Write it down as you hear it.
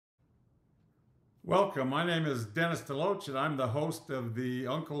Welcome. My name is Dennis DeLoach, and I'm the host of the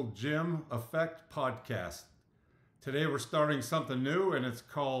Uncle Jim Effect podcast. Today, we're starting something new, and it's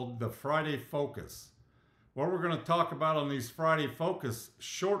called the Friday Focus. What we're going to talk about on these Friday Focus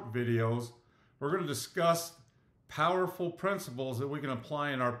short videos, we're going to discuss powerful principles that we can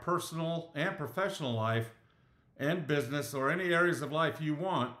apply in our personal and professional life and business, or any areas of life you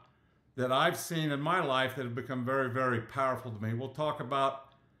want, that I've seen in my life that have become very, very powerful to me. We'll talk about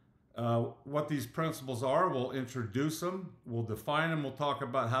what these principles are. We'll introduce them, we'll define them, we'll talk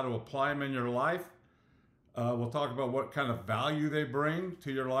about how to apply them in your life. We'll talk about what kind of value they bring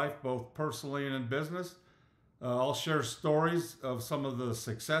to your life, both personally and in business. I'll share stories of some of the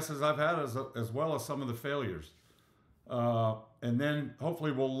successes I've had as well as some of the failures. And then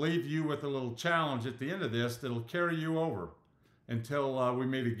hopefully we'll leave you with a little challenge at the end of this that'll carry you over until we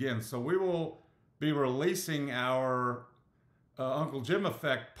meet again. So we will be releasing our Uncle Jim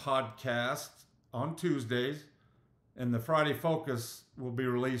Effect podcast on Tuesdays, and the Friday Focus will be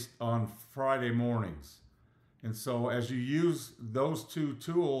released on Friday mornings. And so as you use those two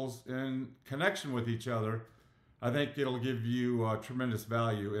tools in connection with each other, I think it'll give you tremendous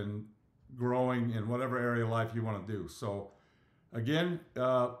value in growing in whatever area of life you want to do. So again,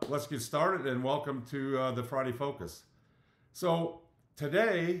 let's get started, and welcome to the Friday Focus. So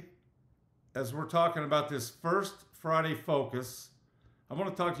today, as we're talking about this first Friday Focus, I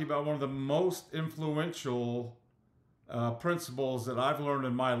want to talk to you about one of the most influential principles that I've learned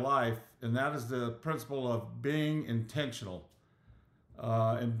in my life, and that is the principle of being intentional.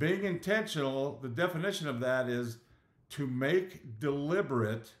 And being intentional, the definition of that is to make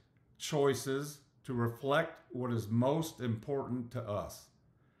deliberate choices to reflect what is most important to us.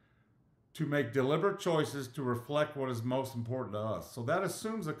 To make deliberate choices to reflect what is most important to us. So that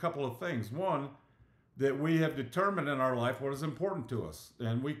assumes a couple of things. One, that we have determined in our life what is important to us.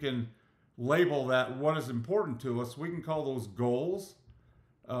 And we can label that what is important to us. We can call those goals.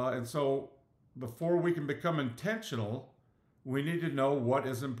 And so before we can become intentional, we need to know what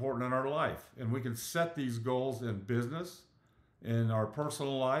is important in our life. And we can set these goals in business, in our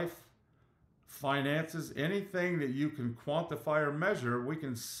personal life, finances, anything that you can quantify or measure. We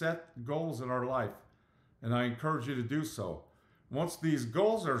can set goals in our life. And I encourage you to do so. Once these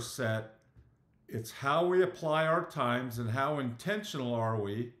goals are set, it's how we apply our times and how intentional are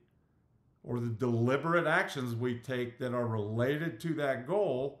we, or the deliberate actions we take that are related to that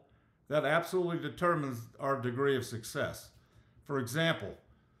goal, that absolutely determines our degree of success. For example,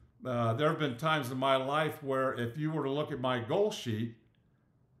 there have been times in my life where if you were to look at my goal sheet,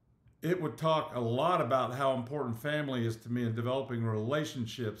 it would talk a lot about how important family is to me in developing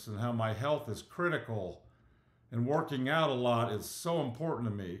relationships and how my health is critical. And working out a lot is so important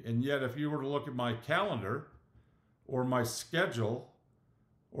to me. And yet, if you were to look at my calendar or my schedule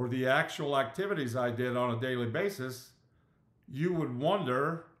or the actual activities I did on a daily basis, you would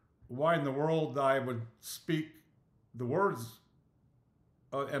wonder why in the world I would speak the words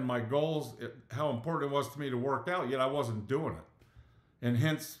and my goals, how important it was to me to work out, yet I wasn't doing it. And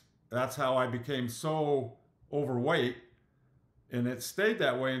hence, that's how I became so overweight. And it stayed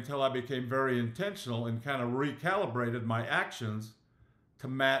that way until I became very intentional and kind of recalibrated my actions to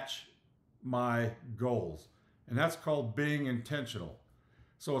match my goals. And that's called being intentional.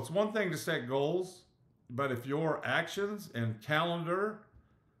 So it's one thing to set goals, but if your actions and calendar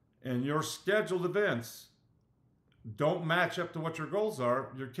and your scheduled events don't match up to what your goals are,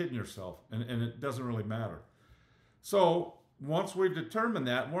 you're kidding yourself, and it doesn't really matter. So once we've determined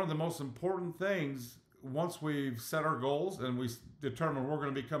that, one of the most important things, once we've set our goals and we determine we're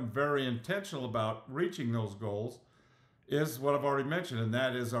going to become very intentional about reaching those goals, is what I've already mentioned, and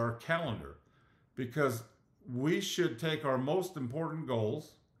that is our calendar. Because we should take our most important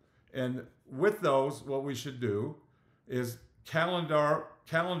goals, and with those, what we should do is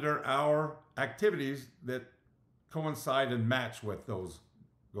calendar our activities that coincide and match with those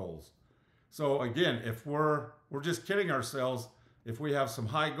goals. So again, if we're just kidding ourselves if we have some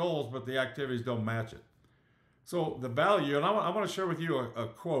high goals but the activities don't match it. So the value, and I want to share with you a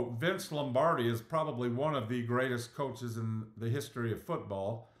quote. Vince Lombardi is probably one of the greatest coaches in the history of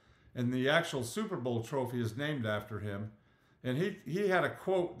football, and the actual Super Bowl trophy is named after him. And he had a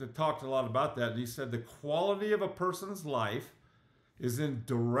quote that talked a lot about that, and he said, "The quality of a person's life is in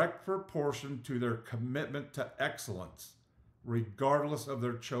direct proportion to their commitment to excellence, regardless of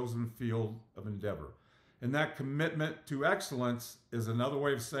their chosen field of endeavor." And that commitment to excellence is another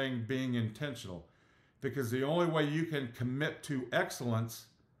way of saying being intentional. Because the only way you can commit to excellence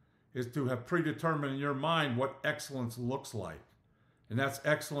is to have predetermined in your mind what excellence looks like. And that's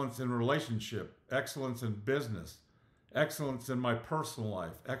excellence in relationship, excellence in business, excellence in my personal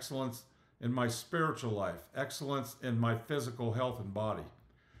life, excellence in my spiritual life, excellence in my physical health and body.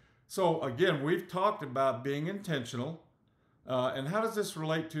 So again, we've talked about being intentional. And how does this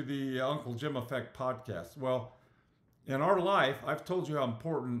relate to the Uncle Jim Effect podcast? Well, in our life, I've told you how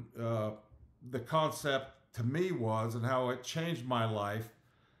important the concept to me was and how it changed my life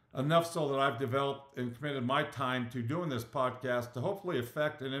enough so that I've developed and committed my time to doing this podcast to hopefully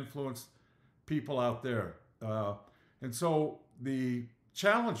affect and influence people out there. And so the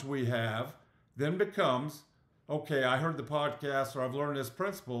challenge we have then becomes, okay, I heard the podcast or I've learned this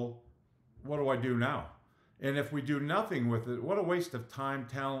principle. What do I do now? And if we do nothing with it, what a waste of time,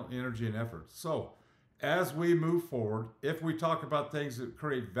 talent, energy, and effort. So as we move forward, if we talk about things that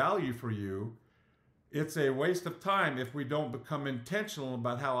create value for you, it's a waste of time if we don't become intentional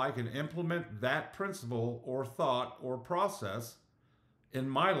about how I can implement that principle or thought or process in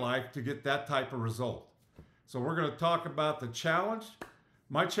my life to get that type of result. So we're going to talk about the challenge.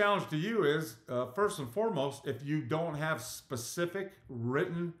 My challenge to you is, first and foremost, if you don't have specific,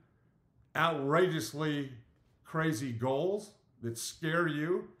 written, outrageously crazy goals that scare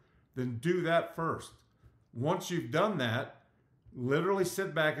you, then do that first. Once you've done that, literally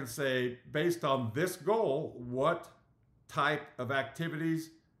sit back and say, based on this goal, what type of activities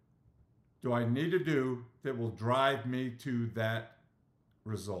do I need to do that will drive me to that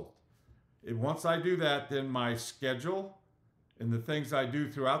result? And once I do that, then my schedule and the things I do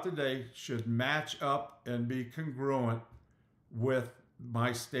throughout the day should match up and be congruent with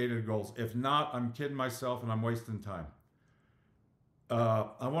my stated goals. If not, I'm kidding myself and I'm wasting time.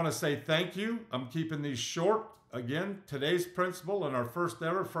 I want to say thank you. I'm keeping these short. Again, today's principle in our first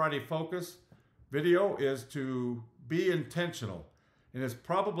ever Friday Focus video is to be intentional. And it's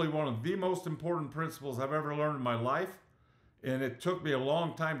probably one of the most important principles I've ever learned in my life. And it took me a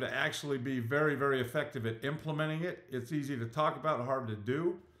long time to actually be very, very effective at implementing it. It's easy to talk about, hard to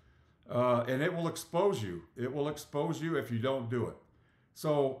do. And it will expose you. It will expose you if you don't do it.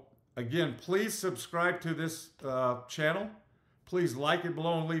 So again, please subscribe to this channel. Please like it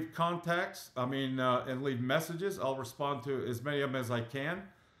below and leave and leave messages. I'll respond to as many of them as I can.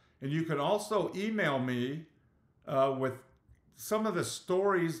 And you can also email me with some of the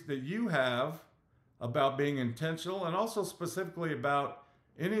stories that you have about being intentional, and also specifically about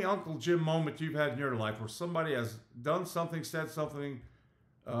any Uncle Jim moment you've had in your life where somebody has done something, said something,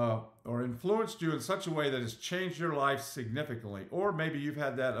 or influenced you in such a way that has changed your life significantly, or maybe you've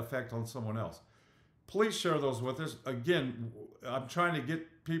had that effect on someone else. Please share those with us. Again, I'm trying to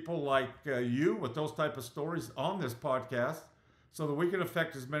get people like you with those type of stories on this podcast so that we can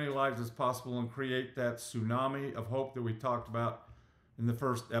affect as many lives as possible and create that tsunami of hope that we talked about in the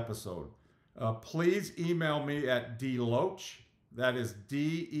first episode. Please email me at dloach, that is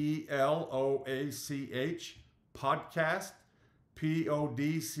DELOACH, podcast,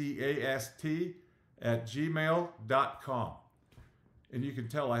 PODCAST, @gmail.com. And you can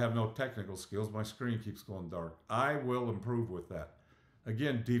tell I have no technical skills. My screen keeps going dark. I will improve with that.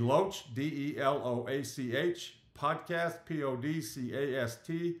 Again, DeLoach, DELOACH, podcast,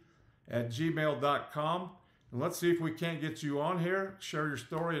 PODCAST, @gmail.com. And let's see if we can't get you on here, share your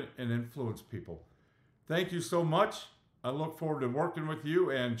story, and influence people. Thank you so much. I look forward to working with you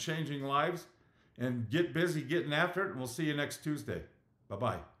and changing lives. And get busy getting after it. And we'll see you next Tuesday.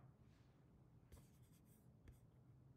 Bye-bye.